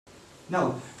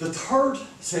Now, the third,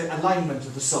 say, alignment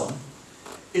of the sun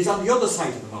is on the other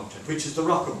side of the mountain, which is the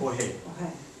rock of Boheh.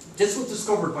 Okay. This was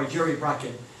discovered by Jerry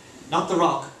Bracken, not the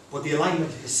rock, but the alignment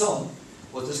of the sun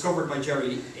was discovered by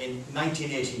Jerry in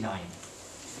 1989.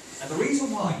 And the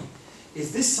reason why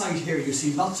is this site here, you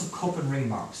see lots of cup and ring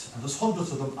marks, and there's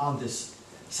hundreds of them on this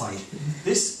site.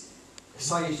 This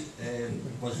site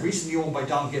was recently owned by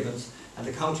Don Gibbons, and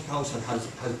the County Council has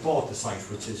bought the site,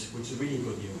 which is really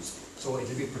good news. So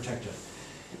it'll be protected.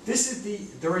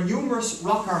 There are numerous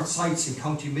rock art sites in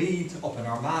County Meath, up in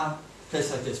Armagh,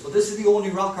 places like this, but this is the only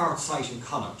rock art site in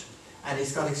Connacht, and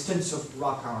it's got extensive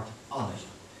rock art on it.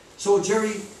 So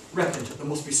Jerry reckoned there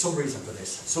must be some reason for this.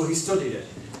 So he studied it,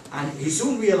 and he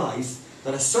soon realised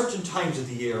that at certain times of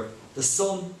the year, the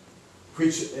sun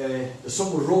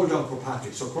would roll down Croagh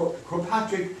Patrick. So Croagh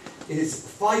Patrick is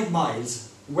 5 miles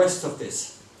west of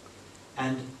this,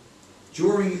 and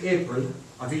during April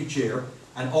of each year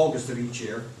and August of each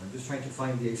year, I'm just trying to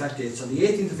find the exact dates, on the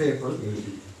 18th of April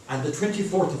and the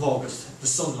 24th of August, the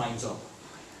sun lines up.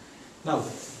 Now,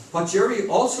 what Jerry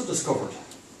also discovered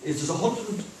is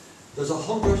there's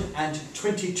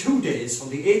 122 days from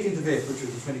the 18th of April to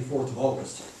the 24th of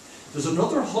August. There's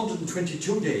another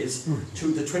 122 days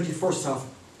to the 21st of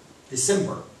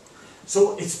December.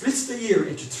 So it splits the year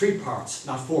into 3 parts,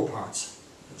 not 4 parts.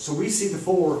 So we see the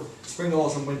 4 spring,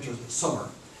 autumn, winter, summer.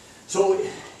 So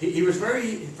he was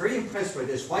very, very impressed by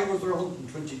this. Why was there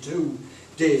 122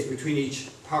 days between each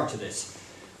part of this?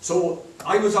 So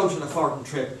I was out on a foreign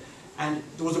trip, and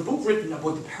there was a book written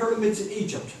about the pyramids in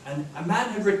Egypt, and a man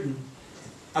had written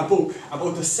a book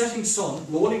about the setting sun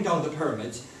rolling down the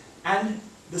pyramids and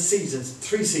the seasons,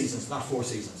 3 seasons, not 4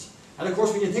 seasons. And of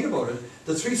course, when you think about it,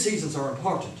 the 3 seasons are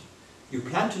important. You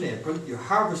plant in April, you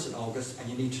harvest in August, and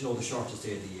you need to know the shortest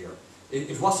day of the year.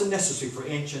 It wasn't necessary for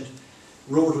ancient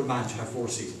rural man to have 4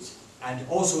 seasons. And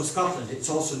also in Scotland, it's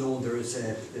also known there's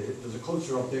a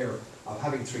culture up there of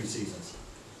having 3 seasons.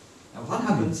 Now what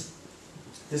happens,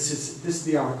 this is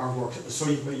the artwork, so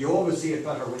you always see it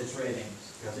better when it's raining,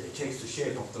 because it takes the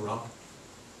shape of the rock.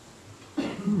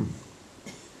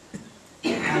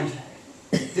 And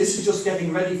this is just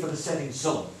getting ready for the setting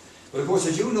sun. But of course,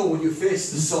 as you know, when you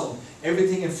face the sun,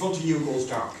 everything in front of you goes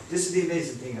dark. This is the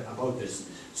amazing thing about this.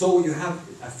 So you have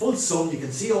a full sun, you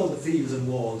can see all the fields and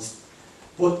walls,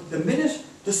 but the minute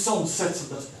the sun sets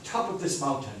at the top of this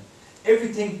mountain,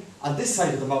 everything on this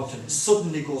side of the mountain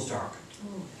suddenly goes dark.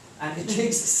 And it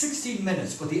takes 16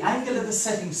 minutes, but the angle of the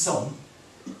setting sun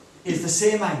is the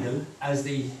same angle as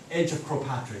the edge of Croagh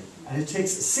Patrick. And it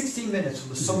takes 16 minutes from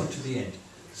the summit to the end.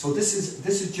 So this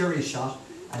is Jerry's shot,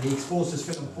 and he exposed this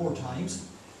film 4 times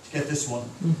to get this one.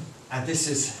 And this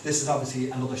is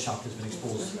obviously another shot that's been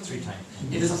exposed 3 times.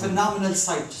 It is a phenomenal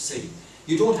sight to see.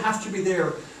 You don't have to be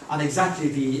there on exactly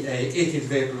the 18th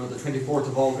of April or the 24th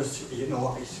of August, you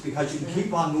know, because you can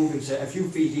keep on moving, say, a few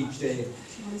feet each day.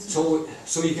 So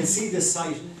you can see this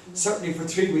site certainly for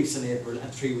 3 weeks in April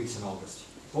and 3 weeks in August.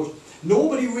 But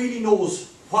nobody really knows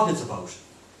what it's about,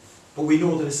 but we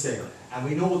know that it's there. And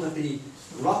we know that the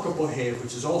Rock of Boheh,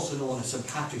 which is also known as St.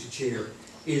 Patrick's Chair,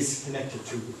 is connected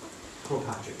to Croagh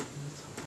Patrick.